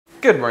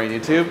Good morning,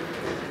 YouTube.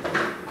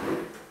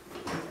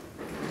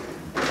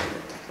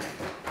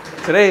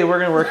 Today we're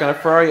going to work on a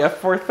Ferrari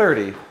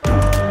F430.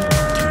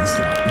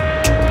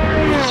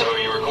 So are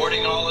you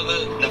recording all of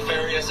the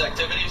nefarious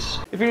activities?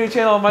 If you're new to the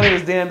channel, my name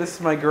is Dan, this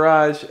is my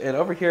garage, and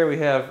over here we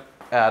have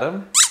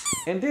Adam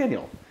and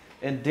Daniel.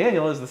 And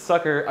Daniel is the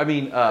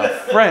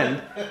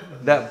friend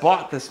that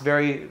bought this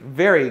very,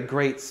 very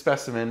great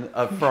specimen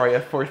of Ferrari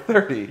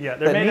F430. Yeah,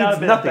 they're made out of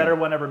the better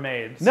one ever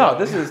made. So. No,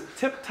 this is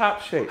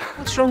tip-top shape.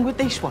 What's wrong with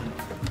this one?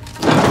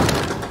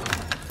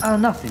 Oh,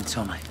 nothing,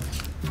 Tommy.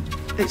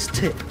 It's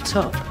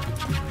tip-top.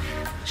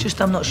 It's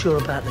just I'm not sure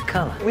about the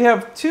colour. We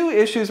have two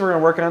issues we're going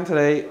to work on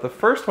today. The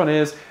first one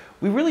is,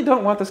 we really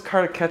don't want this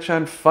car to catch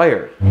on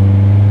fire.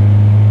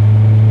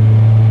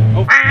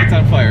 Oh, it's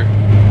on fire.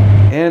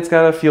 And it's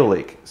got a fuel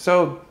leak.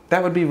 So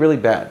that would be really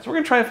bad. So we're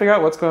gonna try and figure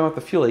out what's going on with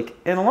the fuel leak.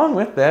 And along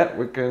with that,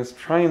 we're gonna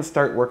try and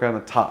start working on the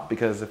top,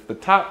 because if the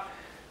top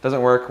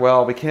doesn't work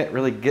well, we can't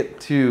really get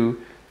to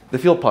the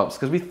fuel pumps,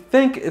 because we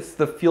think it's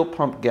the fuel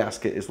pump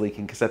gasket is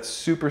leaking, because that's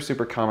super,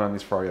 super common on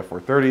these Ferrari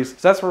F430s.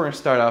 So that's where we're gonna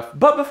start off.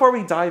 But before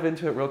we dive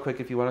into it real quick,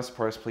 if you wanna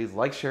support us, please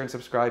like, share, and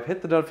subscribe.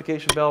 Hit the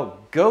notification bell.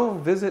 Go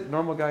visit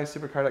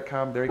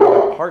normalguysupercar.com. There you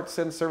can get parts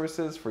and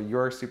services for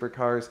your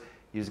supercars.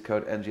 Use the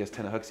code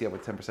NGS10 to hooks you up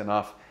with 10%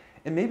 off.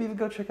 And maybe even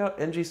go check out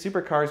NG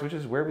Supercars, which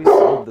is where we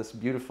sold this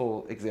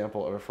beautiful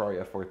example of a Ferrari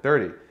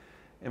F430.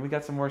 And we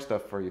got some more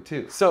stuff for you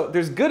too. So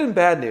there's good and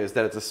bad news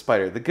that it's a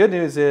Spider. The good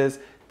news is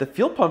the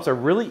fuel pumps are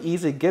really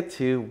easy to get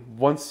to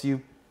once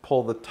you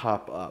pull the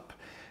top up.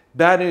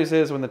 Bad news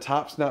is when the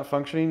top's not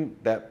functioning,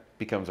 that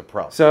becomes a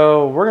problem.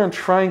 So we're gonna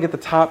try and get the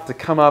top to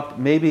come up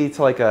maybe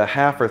to like a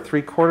 1/2 or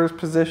 3/4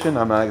 position.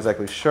 I'm not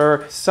exactly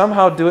sure.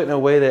 Somehow do it in a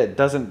way that it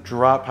doesn't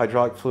drop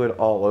hydraulic fluid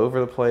all over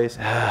the place.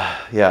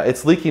 Yeah,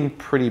 it's leaking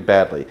pretty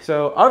badly.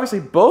 So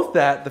obviously both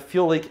that, the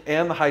fuel leak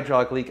and the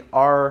hydraulic leak,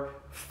 are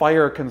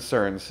fire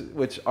concerns,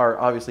 which are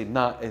obviously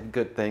not a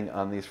good thing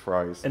on these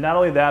Ferraris. And not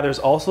only that, there's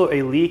also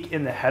a leak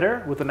in the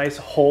header with a nice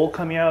hole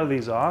coming out of the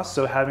exhaust.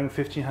 So having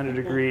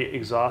 1500-degree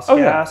exhaust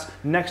gas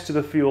next to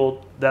the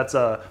fuel, that's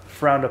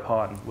frowned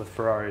upon with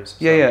Ferraris.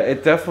 Yeah, yeah,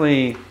 it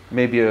definitely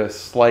may be a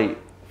slight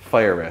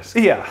fire risk.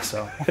 Yeah,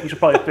 so we should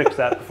probably fix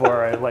that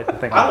before I light the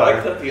thing on fire. I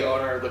like that the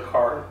owner of the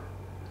car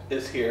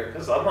is here,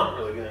 because I'm not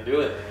really going to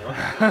do it.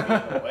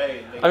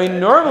 I mean,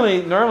 normally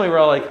we're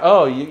all like,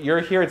 oh, you're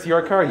here, it's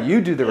your car, you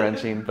do the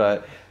wrenching,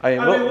 but I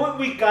mean,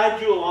 we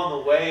guide you along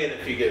the way, and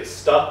if you get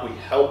stuck, we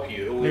help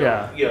you. We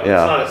don't, it's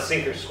not a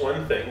sink or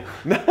swim thing.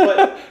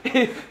 But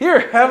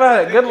here, have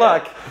at it, good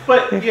luck.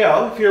 But if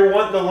you're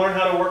wanting to learn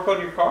how to work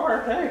on your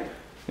car, hey.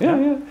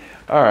 Yeah.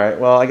 All right,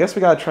 well, I guess we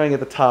got to try and get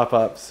the top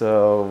up,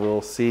 so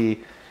we'll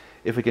see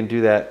if we can do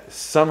that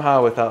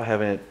somehow without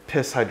having it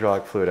piss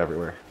hydraulic fluid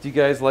everywhere. Do you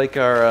guys like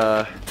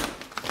our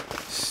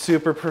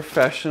super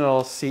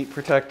professional seat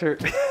protector?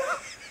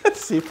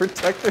 Seat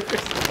protectors?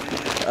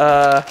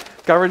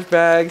 Garbage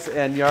bags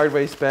and yard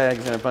waste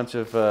bags and a bunch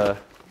of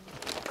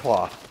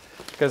cloth.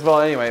 Because, well,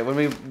 anyway, when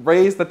we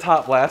raised the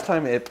top last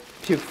time, it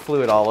puked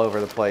fluid all over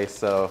the place,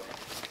 so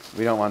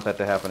we don't want that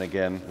to happen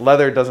again.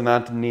 Leather does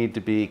not need to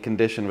be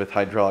conditioned with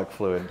hydraulic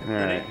fluid. All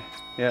right.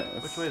 Yeah.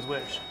 Which way is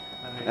which?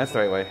 That's the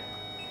right way.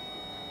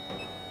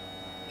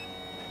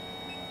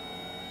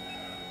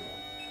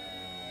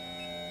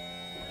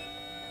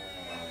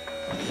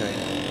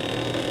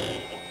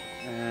 Okay.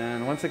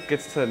 And once it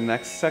gets to the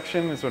next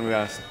section is when we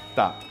gotta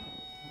stop.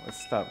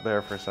 Let's stop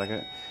there for a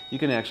second. You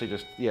can actually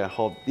just,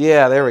 hold.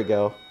 Yeah, there we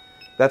go.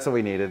 That's what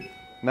we needed.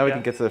 Now we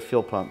can get to the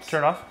fuel pumps.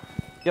 Turn off?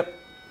 Yep.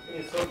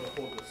 It's hard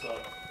to hold this up.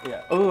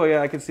 Yeah. Oh,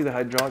 yeah, I can see the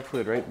hydraulic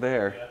fluid right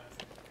there. Yeah.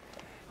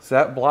 So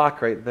that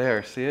block right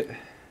there, see it?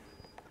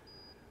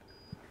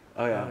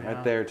 Oh, yeah,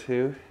 right there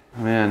too.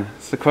 Man,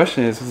 so the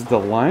question is the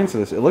lines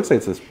of this, it looks like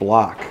it's this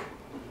block.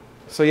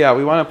 So yeah,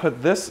 we want to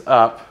put this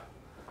up.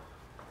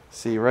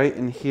 See, right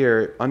in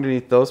here,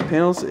 underneath those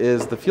panels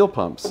is the fuel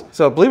pumps.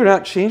 So believe it or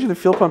not, changing the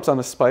fuel pumps on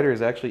a Spider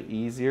is actually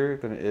easier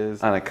than it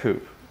is on a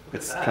coupe.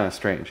 It's kind of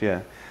strange,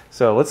 yeah.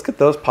 So let's get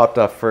those popped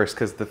off first,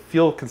 because the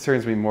fuel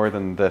concerns me more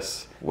than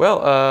this. Well,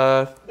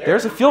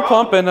 there's a fuel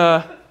pump, and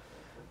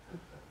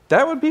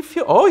that would be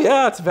fuel. Oh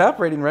yeah, it's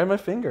evaporating right in my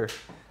finger.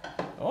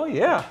 Oh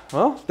yeah,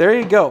 well, there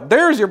you go.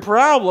 There's your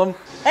problem.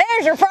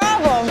 There's your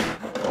problem.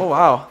 Oh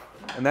wow,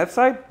 and that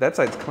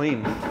side's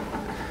clean.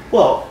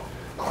 Well,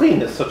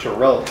 clean is such a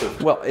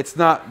relative. Well, it's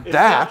not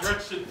that.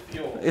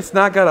 It's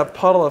not got a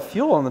puddle of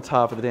fuel on the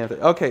top of the damn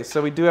thing. Okay,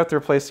 so we do have to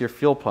replace your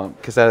fuel pump,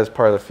 because that is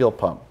part of the fuel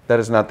pump. That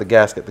is not the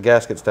gasket. The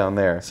gasket's down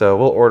there. So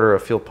we'll order a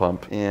fuel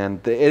pump. And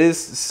it is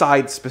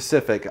side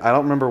specific. I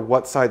don't remember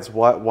what side's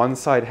what. One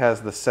side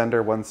has the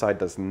sender, one side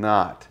does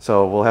not.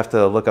 So we'll have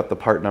to look up the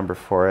part number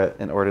for it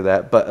and order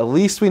that. But at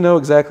least we know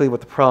exactly what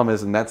the problem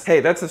is, and that's, hey,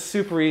 that's a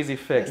super easy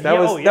fix. That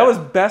was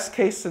best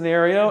case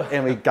scenario,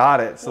 and we got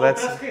it. So well,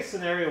 that's best case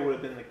scenario would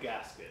have been the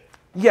gasket.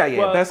 Yeah, yeah,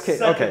 Well, best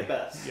case. Okay.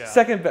 Best. Yeah.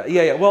 Second best.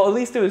 Yeah, yeah. Well, at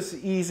least it was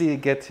easy to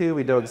get to.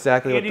 We know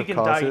exactly And what you the can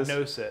cause is.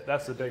 diagnose it.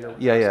 That's the bigger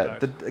Yeah, yeah.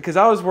 aspect. Because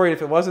I was worried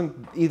if it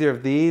wasn't either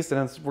of these,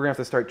 then we're gonna have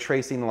to start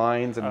tracing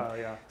lines and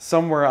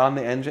somewhere on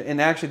the engine. And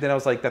actually, then I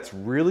was like, that's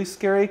really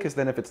scary because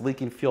then if it's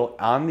leaking fuel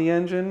on the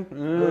engine,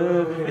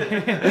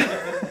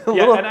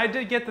 yeah. And I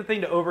did get the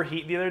thing to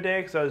overheat the other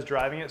day because I was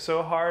driving it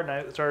so hard,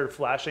 and it started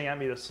flashing at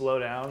me to slow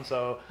down.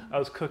 So I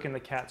was cooking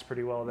the cats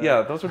pretty well there.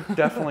 yeah, those would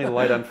definitely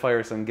light on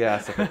fire some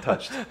gas if it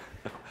touched.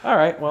 All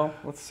right, well,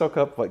 let's soak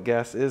up what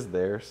gas is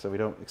there so we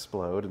don't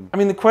explode. And, I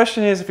mean, the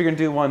question is, if you're gonna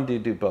do one, do you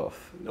do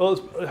both? Well,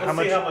 Let's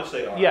see how much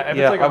they are. Yeah, if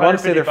Yeah, it's like I want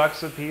to say they're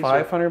 $150 a piece.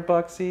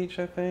 $500 each,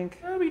 I think.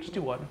 We can just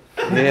do one.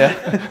 Yeah.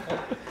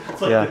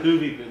 It's like Yeah. the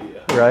movie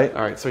video. Right.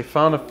 All right. So we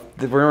found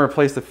we're gonna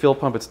replace the fuel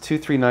pump. It's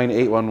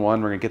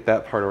 239811. We're gonna get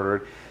that part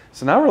ordered.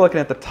 So now we're looking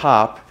at the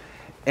top,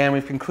 and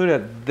we've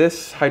concluded that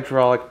this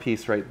hydraulic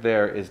piece right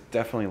there is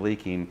definitely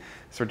leaking.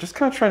 So we're just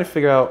kind of trying to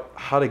figure out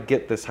how to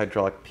get this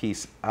hydraulic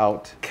piece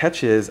out.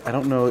 Catch is, I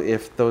don't know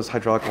if those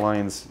hydraulic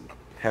lines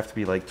have to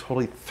be like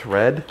totally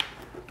thread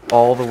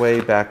all the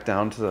way back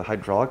down to the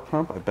hydraulic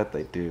pump. I bet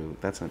they do.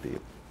 That's gonna be a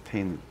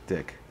pain in the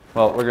dick.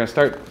 Well, we're gonna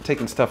start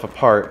taking stuff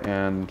apart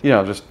and, you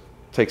know, just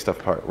take stuff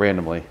apart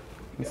randomly.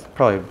 It's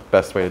probably the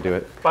best way to do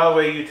it. By the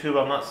way,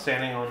 YouTube, I'm not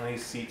standing on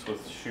these seats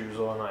with shoes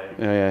on. I'm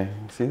Yeah, yeah.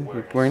 See,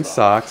 you're wearing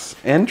socks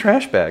and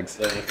trash bags.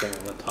 anything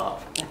on the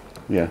top.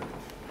 Yeah.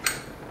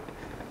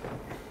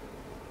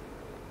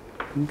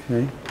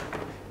 Okay.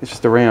 It's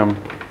just a ram.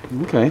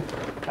 Okay.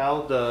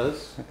 How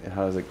does?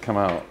 How does it come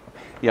out?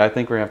 Yeah, I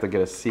think we're gonna have to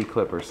get a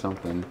C-clip or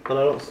something. But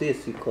I don't see a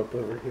C-clip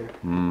over here.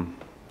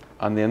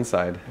 On the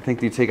inside. I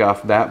think you take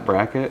off that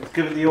bracket. Let's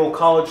give it the old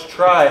college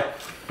try.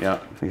 Yeah.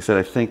 Like I said,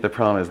 I think the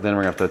problem is then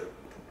we're gonna have to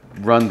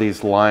run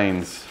these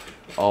lines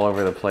all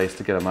over the place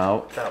to get them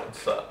out. That would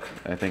suck.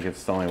 I think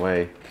it's the only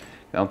way.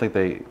 I don't think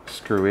they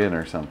screw in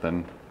or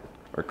something.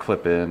 Or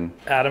clip in.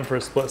 Adam, for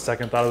a split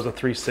second, thought it was a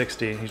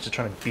 360. He's just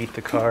trying to beat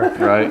the car.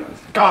 Right?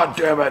 God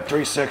damn it,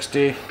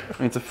 360. I mean,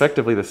 it's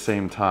effectively the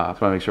same top. I want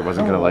to make sure it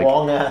wasn't going to like...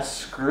 long ass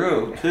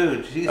screw, too.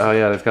 Jeez. Oh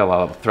yeah, it's got a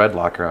lot of thread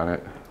locker on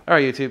it. All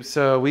right, YouTube,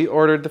 so we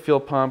ordered the fuel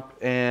pump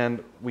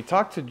and we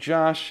talked to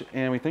Josh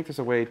and we think there's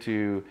a way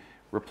to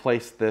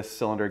replace this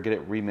cylinder, get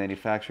it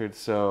remanufactured.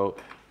 So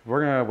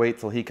we're gonna wait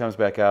till he comes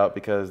back out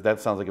because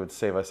that sounds like it would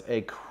save us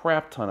a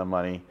crap ton of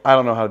money. I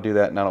don't know how to do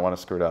that and I don't want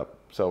to screw it up.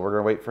 So we're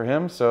gonna wait for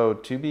him, so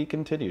to be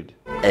continued.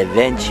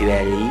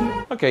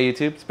 Eventually. Okay,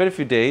 YouTube, it's been a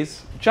few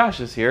days.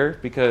 Josh is here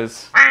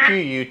because... You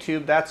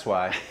YouTube, that's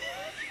why.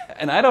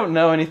 And I don't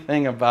know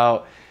anything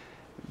about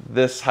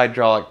this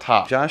hydraulic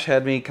top. Josh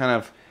had me kind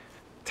of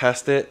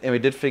test it, and we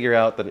did figure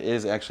out that it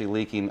is actually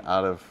leaking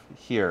out of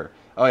here.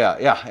 Oh yeah,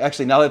 yeah,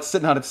 actually now that it's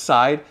sitting on its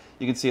side,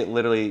 you can see it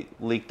literally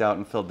leaked out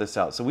and filled this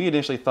out. So we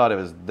initially thought it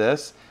was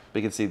this, but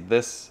you can see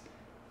this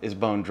is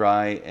bone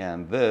dry,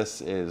 and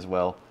this is,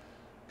 well,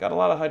 got a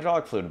lot of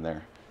hydraulic fluid in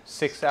there.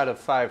 6 out of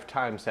 5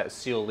 times that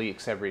seal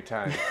leaks every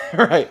time.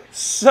 Right.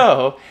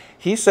 So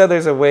he said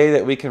there's a way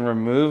that we can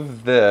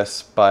remove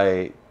this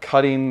by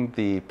cutting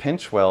the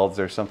pinch welds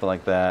or something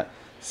like that,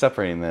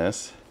 separating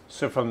this.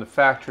 So from the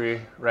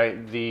factory,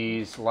 right,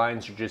 these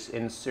lines are just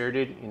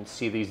inserted. You can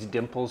see these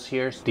dimples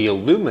here. The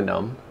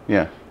aluminum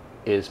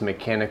is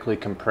mechanically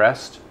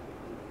compressed.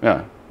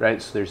 Yeah.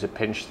 Right, so there's a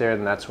pinch there,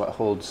 and that's what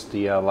holds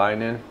the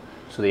line in.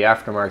 So the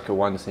aftermarket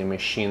ones, they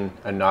machine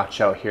a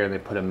notch out here and they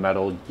put a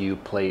metal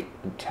U-plate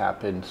and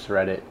tap and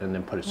thread it and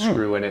then put a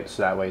screw in it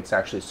so that way it's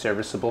actually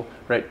serviceable.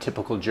 Right,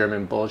 typical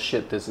German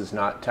bullshit. This is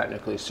not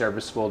technically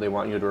serviceable. They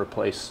want you to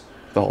replace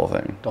the whole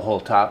thing. The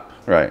whole top.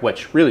 Right.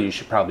 Which really you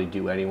should probably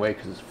do anyway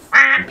because it's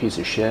a piece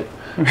of shit.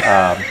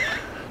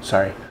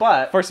 Sorry.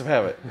 But force of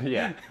habit.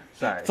 Yeah.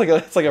 Sorry.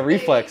 It's like a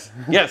reflex.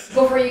 Yes.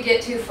 Before you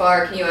get too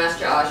far, can you ask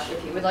Josh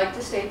if he would like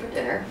to stay for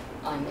dinner?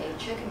 I made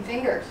chicken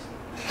fingers.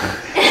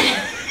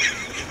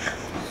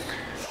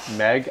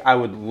 Meg, I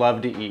would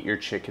love to eat your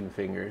chicken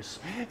fingers.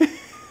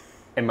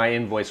 And my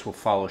invoice will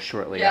follow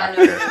shortly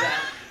after.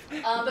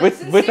 No, but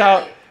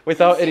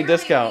without any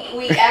discount.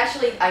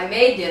 I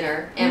made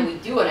dinner and we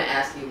do want to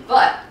ask you,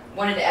 but we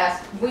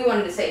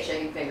wanted to say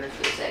chicken fingers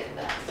for the sake of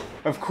that.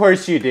 Of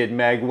course you did,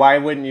 Meg. Why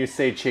wouldn't you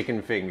say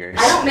chicken fingers?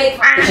 I don't make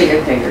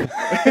chicken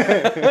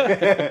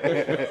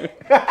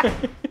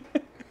fingers.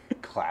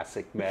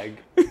 Classic Meg.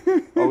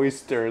 Always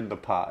stirring the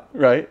pot.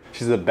 Right.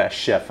 She's the best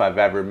chef I've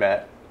ever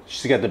met.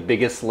 She's got the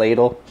biggest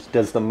ladle. She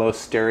does the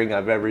most stirring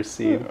I've ever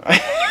seen.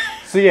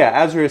 So yeah,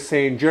 as we were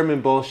saying,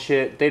 German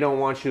bullshit. They don't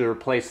want you to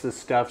replace this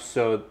stuff,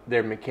 so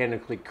they're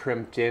mechanically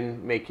crimped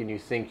in, making you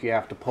think you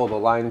have to pull the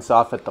lines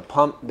off at the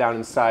pump down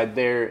inside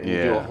there and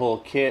do a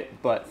whole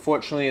kit. But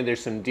fortunately,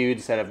 there's some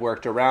dudes that have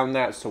worked around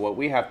that, so what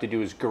we have to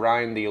do is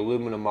grind the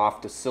aluminum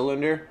off the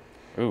cylinder.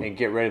 Ooh. And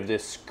get rid of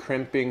this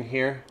crimping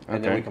here,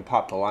 and then we can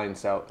pop the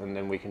lines out, and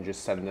then we can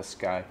just send this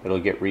guy. It'll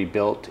get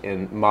rebuilt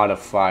and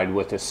modified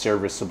with a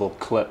serviceable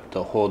clip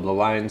to hold the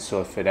lines,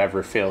 so if it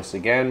ever fails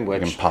again,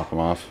 which... You can pop them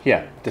off.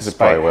 Yeah,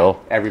 despite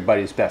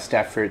everybody's best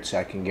efforts,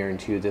 I can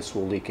guarantee you this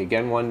will leak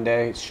again one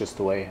day. It's just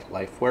the way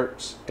life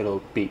works.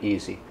 It'll be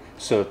easy.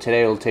 So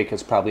today it'll take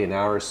us probably an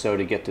hour or so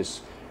to get this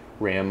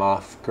ram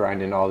off,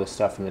 grinding all this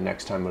stuff, and the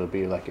next time it'll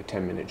be like a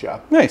 10-minute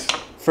job. Nice.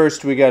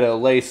 First, we gotta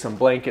lay some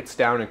blankets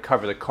down and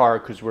cover the car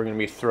because we're gonna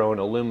be throwing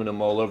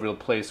aluminum all over the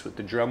place with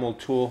the Dremel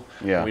tool.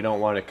 Yeah. We don't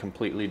want to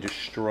completely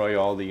destroy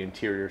all the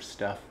interior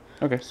stuff.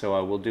 Okay.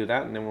 So we'll do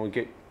that, and then we'll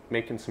get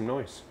making some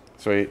noise.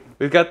 Sweet.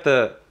 We've got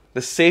the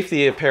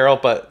safety apparel,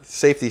 but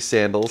safety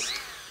sandals.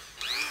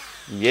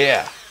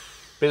 Yeah.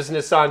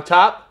 Business on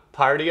top,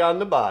 party on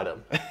the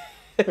bottom.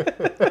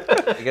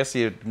 I guess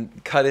you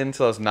cut into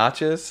those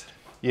notches.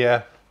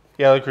 Yeah.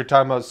 Yeah, like we're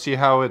talking about. See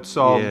how it's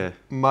all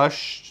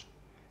mushed?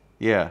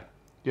 Yeah.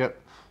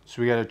 Yep.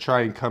 So we got to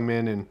try and come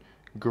in and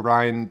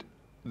grind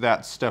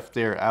that stuff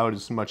there out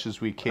as much as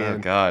we can. Oh,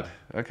 God.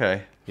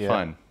 Okay. Yeah.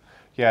 Fun.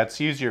 Yeah,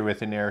 it's easier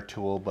with an air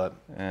tool, but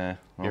well,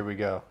 here we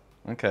go.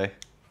 Okay.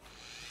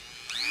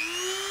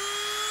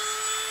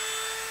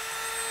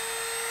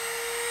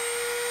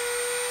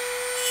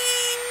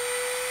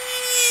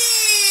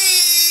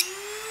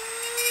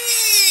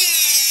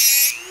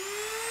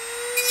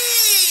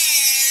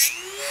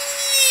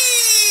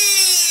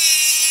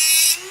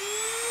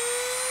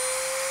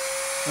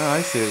 Oh,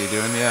 I see what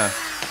you're doing, yeah.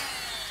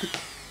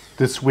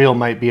 This wheel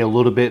might be a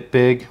little bit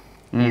big.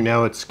 You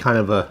know, it's kind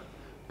of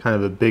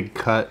a big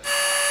cut.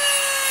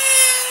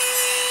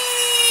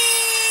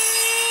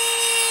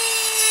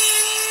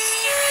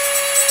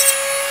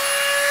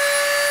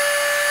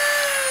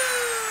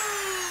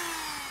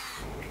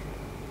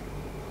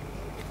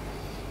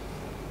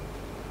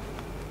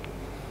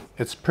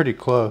 It's pretty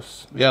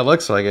close. Yeah, it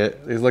looks like it.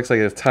 It looks like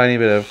a tiny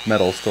bit of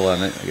metal still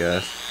on it, I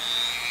guess.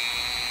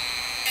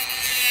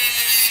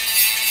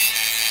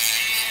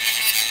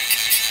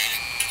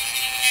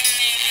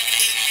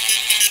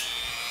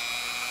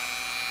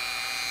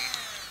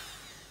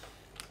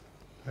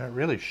 That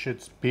really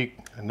should be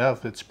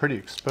enough. It's pretty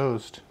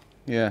exposed.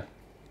 Yeah.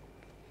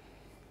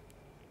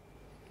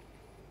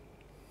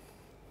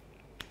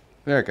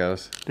 There it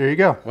goes. There you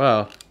go.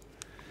 Wow.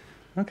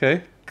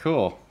 Okay,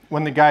 cool.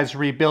 When the guys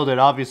rebuild it,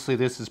 obviously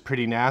this is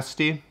pretty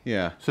nasty.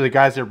 Yeah. So the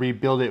guys that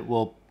rebuild it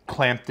will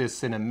clamp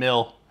this in a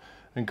mill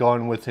and go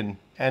in with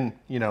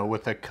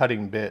with a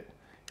cutting bit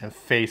and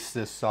face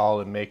this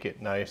all and make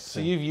it nice. So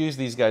you've used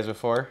these guys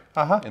before?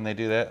 Uh-huh. And they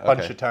do that?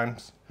 Bunch of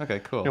times. Okay,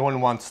 cool. No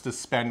one wants to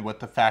spend what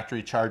the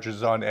factory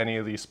charges on any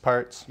of these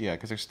parts. Yeah,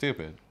 because they're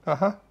stupid.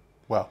 Uh-huh.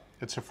 Well,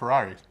 it's a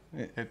Ferrari.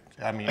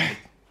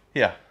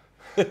 Yeah.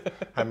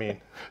 I mean,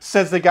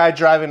 says the guy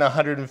driving a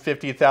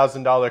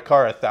 $150,000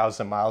 car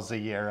 1,000 miles a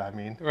year. I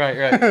mean. Right.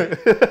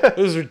 It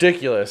was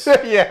ridiculous.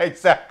 Yeah,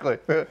 exactly.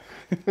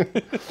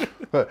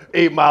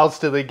 8 miles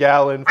to the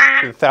gallon,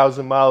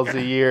 1,000 miles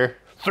a year.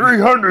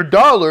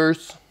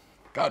 $300.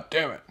 God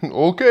damn it.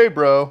 Okay,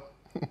 bro.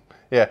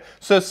 Yeah.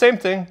 So same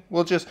thing.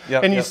 We'll just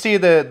you see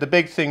the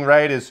big thing,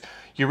 right, is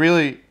you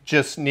really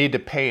just need to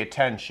pay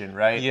attention,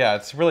 right? Yeah,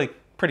 it's really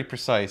pretty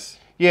precise.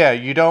 Yeah,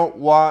 you don't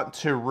want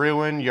to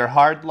ruin your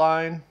hard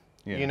line,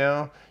 you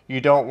know? You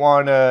don't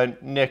want to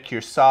nick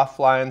your soft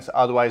lines,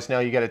 otherwise now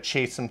you got to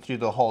chase them through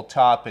the whole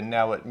top, and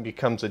now it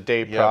becomes a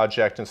day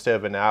project instead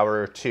of an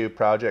hour or two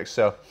project.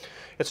 So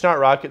it's not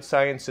rocket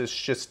science, it's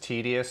just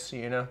tedious,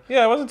 you know?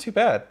 Yeah, it wasn't too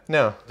bad.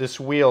 No, this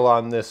wheel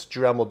on this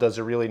Dremel does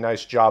a really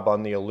nice job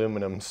on the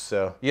aluminum,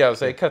 so. Yeah, I would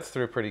say it cuts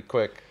through pretty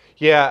quick.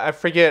 Yeah, I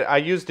forget, I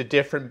used a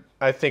different,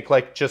 I think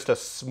like just a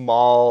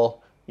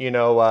small,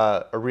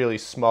 a really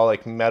small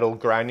like metal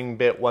grinding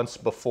bit once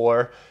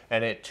before,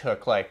 and it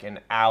took like an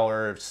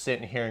hour of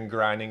sitting here and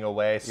grinding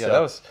away. Yeah, that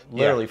was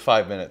literally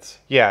 5 minutes.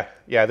 Yeah,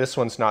 this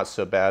one's not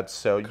so bad.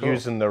 So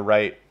using the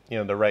right,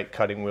 the right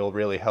cutting wheel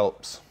really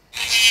helps.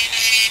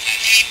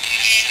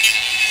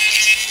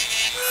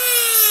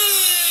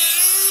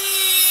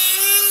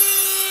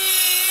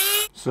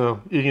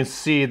 So you can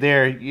see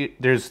there,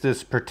 there's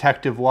this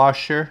protective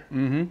washer.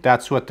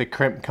 That's what the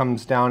crimp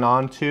comes down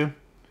onto.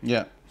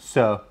 Yeah.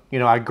 So,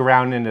 I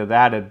ground into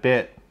that a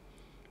bit.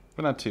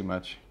 But not too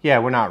much. Yeah,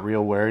 we're not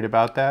real worried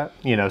about that.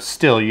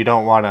 Still, you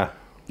don't want to...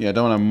 Yeah,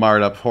 don't want to mar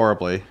it up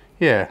horribly.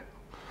 Yeah.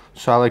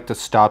 So I like to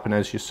stop and,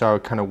 as you saw,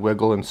 kind of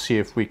wiggle and see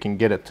if we can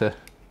get it to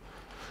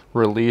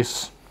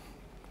release.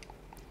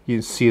 You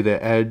can see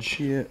the edge.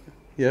 Yeah.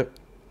 Yep.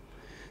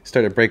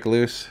 Start to break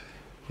loose.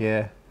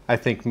 Yeah. I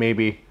think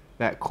maybe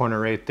that corner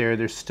right there,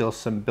 there's still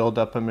some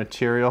buildup of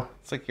material.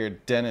 It's like your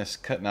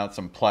dentist cutting out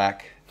some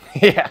plaque.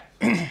 Yeah.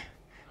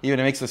 Even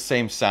it makes the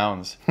same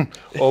sounds.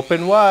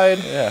 Open wide.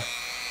 Yeah.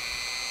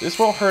 This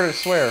won't hurt, I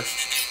swear.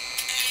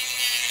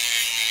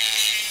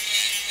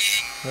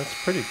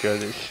 That's pretty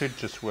good. It should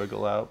just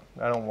wiggle out.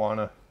 I don't want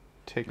to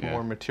take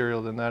more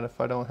material than that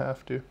if I don't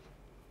have to.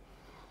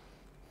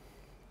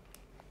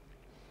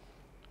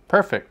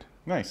 Perfect.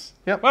 Nice.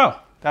 Yep. Wow.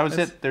 That was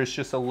it. There's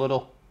just a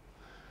little.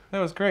 That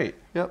was great.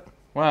 Yep.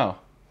 Wow.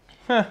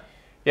 Huh.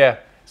 Yeah.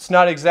 It's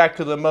not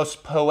exactly the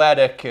most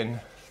poetic and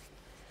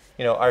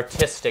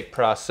artistic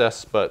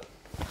process, but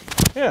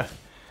yeah.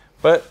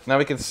 But now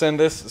we can send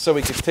this, so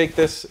we can take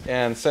this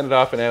and send it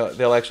off, and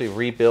they'll actually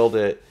rebuild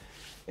it.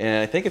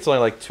 And I think it's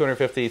only like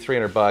 $250,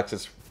 $300.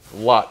 It's a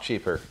lot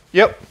cheaper.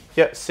 Yep.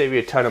 Save you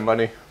a ton of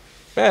money.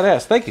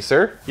 Badass. Thank you,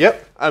 sir.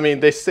 Yep. I mean,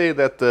 they say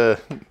that the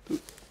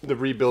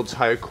rebuild's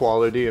higher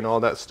quality and all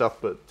that stuff,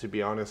 but to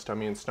be honest, I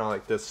mean, it's not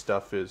like this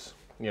stuff is,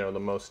 you know, the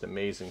most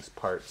amazing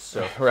parts.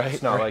 So right,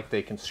 it's not like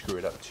they can screw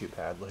it up too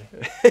badly.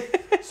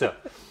 So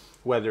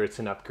whether it's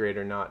an upgrade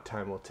or not,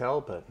 time will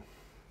tell, but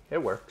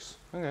it works.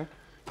 Okay.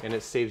 And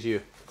it saves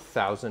you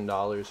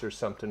 $1,000 or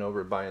something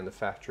over buying the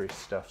factory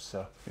stuff.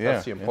 So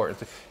that's the important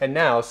thing. And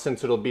now,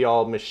 since it'll be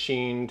all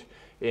machined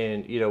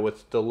and, you know,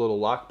 with the little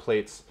lock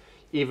plates,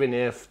 even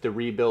if the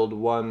rebuild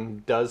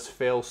one does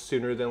fail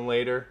sooner than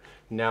later,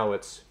 now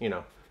it's, you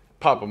know,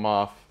 pop them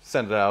off,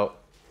 send it out,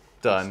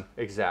 done.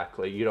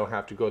 Exactly. You don't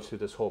have to go through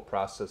this whole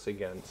process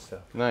again.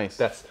 So nice.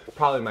 That's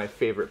probably my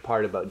favorite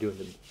part about doing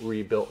the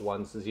rebuilt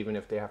ones, is even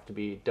if they have to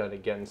be done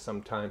again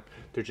sometime,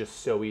 they're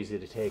just so easy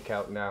to take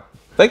out now.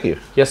 Thank you.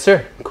 Yes,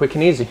 sir. Quick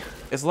and easy.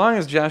 As long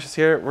as Josh is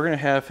here, we're going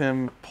to have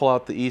him pull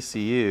out the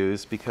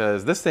ECUs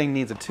because this thing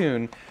needs a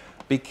tune,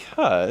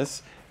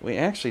 because we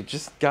actually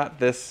just got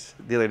this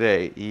the other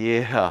day.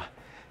 Yeah.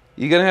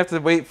 You're going to have to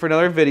wait for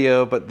another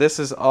video, but this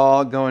is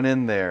all going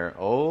in there.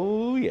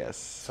 Oh, yes.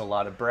 It's a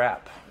lot of brap.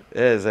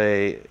 This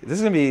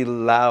is going to be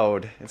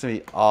loud. It's going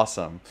to be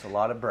awesome. It's a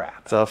lot of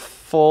brap. It's a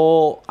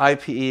full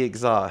IPE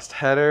exhaust.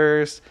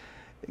 Headers,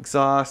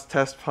 exhaust,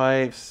 test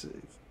pipes,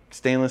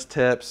 stainless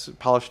tips,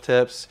 polished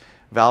tips,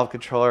 valve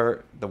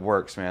controller, the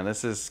works, man.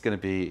 This is going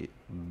to be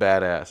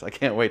badass. I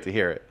can't wait to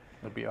hear it.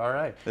 It'll be all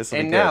right.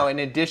 And now, in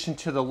addition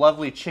to the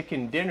lovely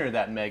chicken dinner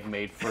that Meg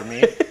made for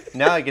me,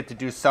 now I get to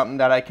do something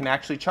that I can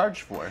actually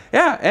charge for.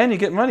 Yeah, and you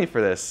get money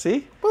for this.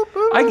 See? Boop,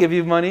 boop. I give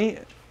you money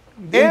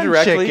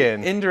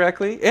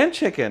indirectly, and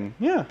chicken.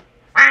 Yeah.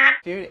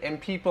 Dude, and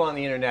people on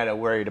the internet are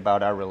worried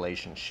about our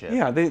relationship.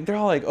 Yeah, they're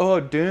all like, oh,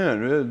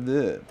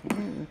 Dan.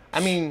 I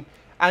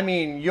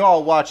mean, you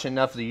all watch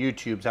enough of the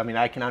YouTubes. I mean,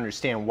 I can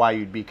understand why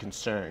you'd be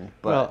concerned,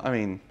 but well, I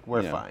mean,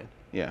 we're fine.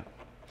 Yeah.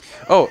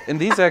 Oh, and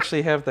these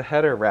actually have the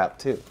header wrap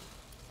too.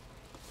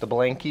 The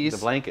blankies? The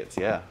blankets,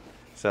 yeah.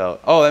 So,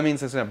 oh, that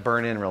means it's going to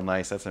burn in real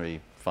nice. That's going to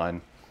be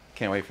fun.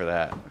 Can't wait for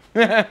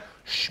that.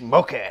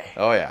 Smoky.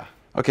 Oh, yeah.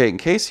 Okay, in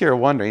case you're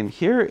wondering,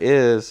 here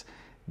is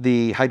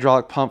the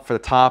hydraulic pump for the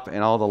top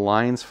and all the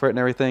lines for it and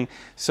everything.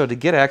 So to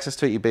get access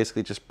to it, you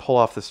basically just pull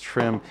off this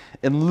trim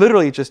and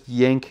literally just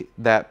yank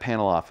that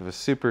panel off. It was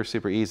super,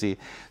 super easy.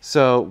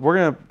 So we're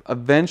going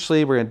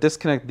to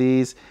disconnect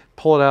these,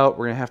 pull it out.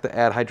 We're going to have to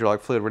add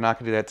hydraulic fluid. We're not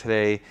going to do that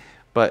today,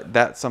 but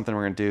that's something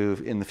we're going to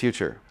do in the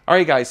future. All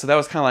right, guys, so that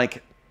was kind of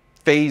like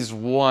phase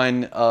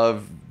one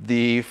of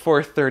the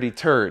 430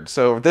 Turd.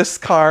 So this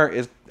car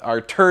is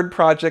our Turd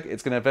project.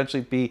 It's going to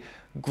eventually be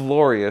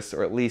glorious,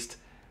 or at least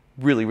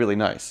really, really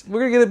nice. We're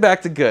gonna get it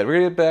back to good. We're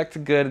gonna get it back to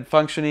good and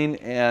functioning,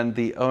 and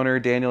the owner,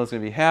 Daniel, is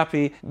gonna be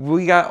happy.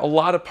 We got a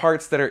lot of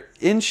parts that are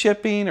in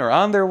shipping or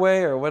on their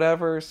way or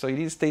whatever, so you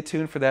need to stay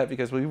tuned for that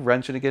because we'll be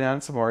wrenching to get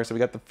on some more. So we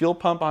got the fuel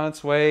pump on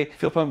its way,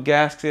 fuel pump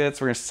gaskets.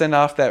 We're gonna send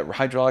off that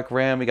hydraulic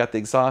ram. We got the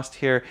exhaust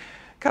here.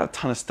 Got a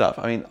ton of stuff.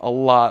 I mean, a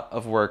lot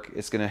of work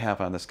is going to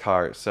happen on this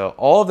car. So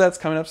all of that's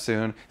coming up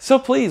soon. So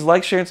please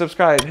like, share, and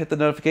subscribe. Hit the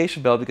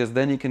notification bell because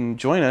then you can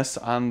join us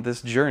on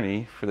this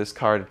journey for this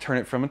car to turn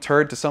it from a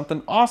turd to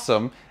something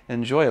awesome and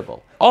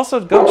enjoyable. Also,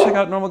 go check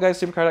out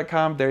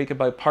normalguysupercar.com. There you can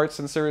buy parts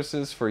and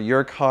services for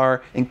your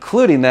car,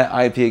 including that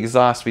IP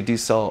exhaust. We do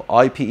sell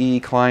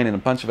IPE, Klein, and a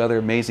bunch of other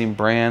amazing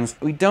brands.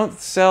 We don't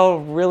sell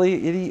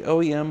really any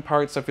OEM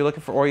parts. So if you're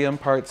looking for OEM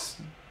parts,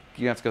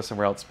 you have to go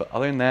somewhere else. But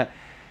other than that,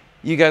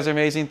 you guys are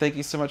amazing. Thank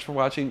you so much for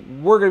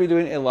watching. We're going to be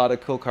doing a lot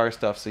of cool car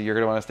stuff, so you're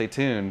going to want to stay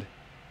tuned.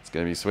 It's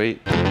going to be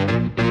sweet.